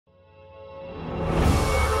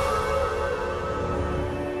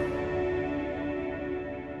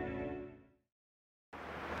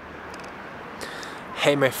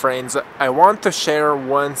Hey my friends, I want to share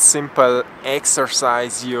one simple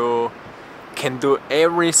exercise you can do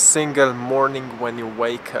every single morning when you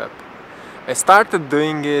wake up. I started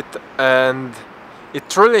doing it and it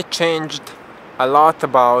truly changed a lot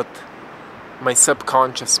about my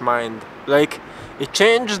subconscious mind. Like, it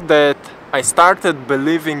changed that I started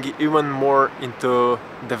believing even more into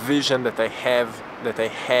the vision that I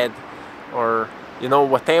had, or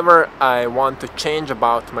whatever I want to change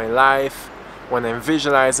about my life. When I'm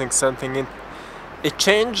visualizing something, it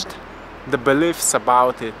changed the beliefs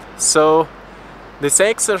about it. So this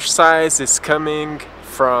exercise is coming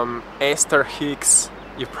from Esther Hicks.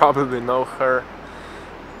 You probably know her.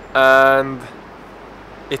 And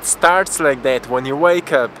it starts like that. When you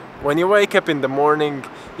wake up in the morning,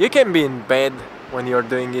 you can be in bed when you're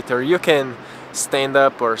doing it, or you can stand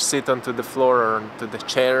up or sit onto the floor or onto the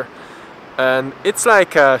chair. And it's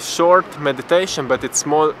like a short meditation, but it's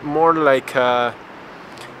more like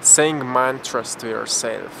saying mantras to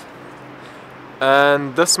yourself.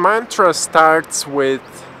 And this mantra starts with,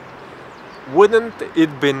 wouldn't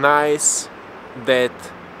it be nice that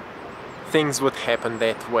things would happen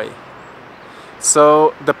that way?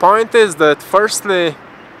 So the point is that firstly,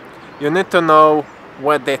 you need to know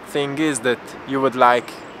what that thing is that you would like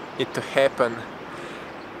it to happen.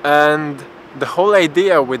 And the whole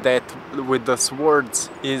idea with those words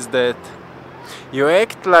is that you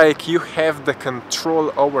act like you have the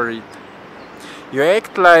control over it. You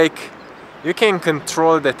act like you can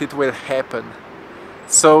control that it will happen.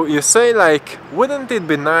 So you say like, wouldn't it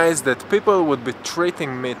be nice that people would be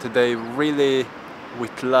treating me today really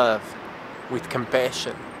with love, with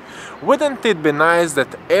compassion? Wouldn't it be nice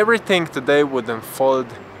that everything today would unfold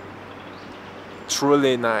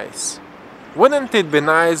truly nice? Wouldn't it be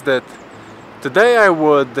nice that today I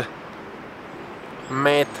would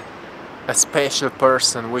meet a special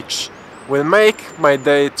person which will make my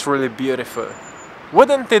day truly beautiful?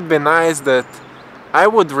 Wouldn't it be nice that I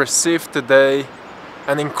would receive today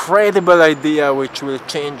an incredible idea which will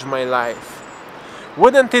change my life?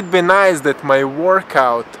 Wouldn't it be nice that my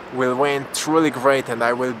workout will went truly great and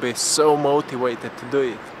I will be so motivated to do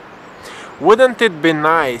it? Wouldn't it be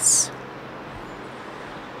nice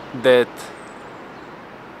that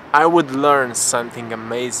I would learn something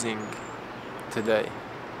amazing today?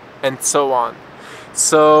 And so on.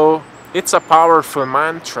 So it's a powerful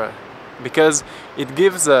mantra because it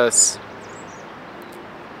gives us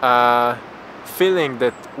a feeling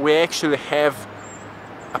that we actually have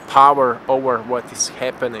a power over what is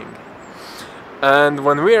happening. And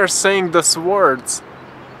when we are saying those words,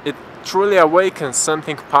 it truly awakens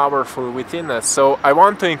something powerful within us. So I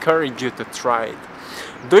want to encourage you to try it.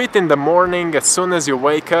 Do it in the morning as soon as you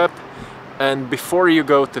wake up and before you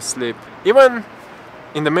go to sleep. Even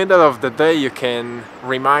in the middle of the day you can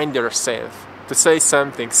remind yourself to say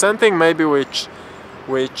something maybe which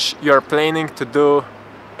you're planning to do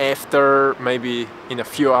after, maybe in a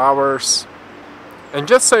few hours. And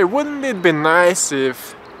just say, wouldn't it be nice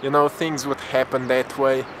if, things would happen that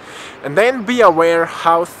way? And then be aware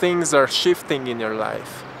how things are shifting in your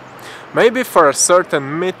life. Maybe for a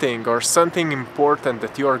certain meeting or something important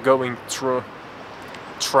that you are going through,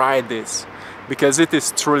 try this, because it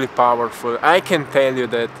is truly powerful. I can tell you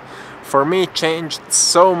that for me it changed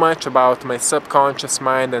so much about my subconscious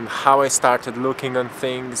mind and how I started looking on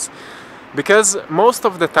things. Because most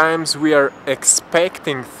of the times we are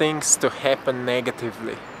expecting things to happen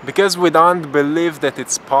negatively, because we don't believe that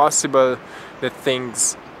it's possible that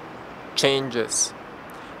things changes.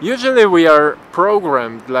 Usually we are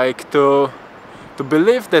programmed like to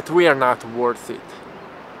believe that we are not worth it.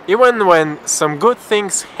 Even when some good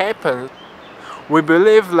things happen, we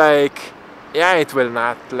believe like, yeah, it will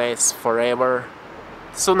not last forever.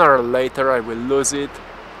 Sooner or later I will lose it.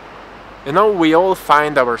 We all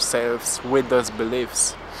find ourselves with those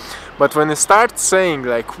beliefs. But when you start saying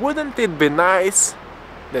like, wouldn't it be nice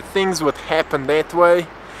that things would happen that way?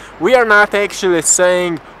 We are not actually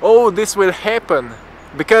saying, oh, this will happen.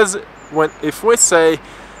 Because if we say,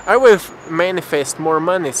 I will manifest more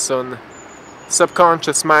money soon,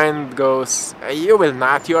 subconscious mind goes, you will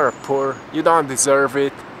not, you are poor, you don't deserve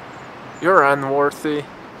it, you're unworthy.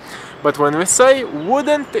 But when we say,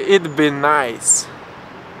 wouldn't it be nice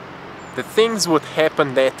that things would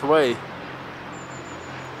happen that way,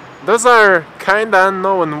 those are kinda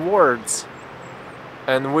unknown words,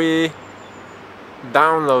 and we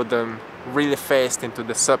download them really fast into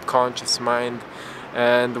the subconscious mind,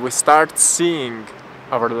 and we start seeing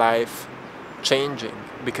our life changing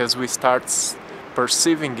because we start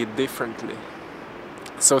perceiving it differently.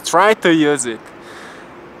 So try to use it.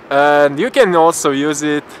 And you can also use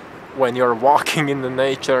it when you're walking in the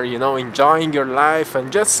nature, you know, enjoying your life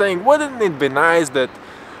and just saying, wouldn't it be nice that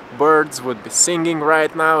birds would be singing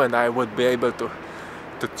right now and I would be able to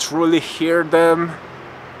truly hear them?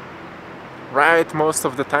 Right, most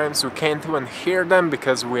of the times we can't even hear them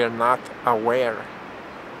because we are not aware.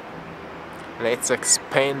 Let's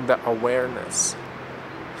expand the awareness.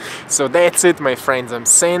 So that's it, my friends. I'm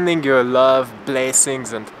sending you love,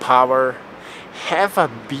 blessings and power. Have a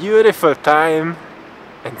beautiful time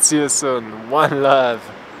and see you soon. One love.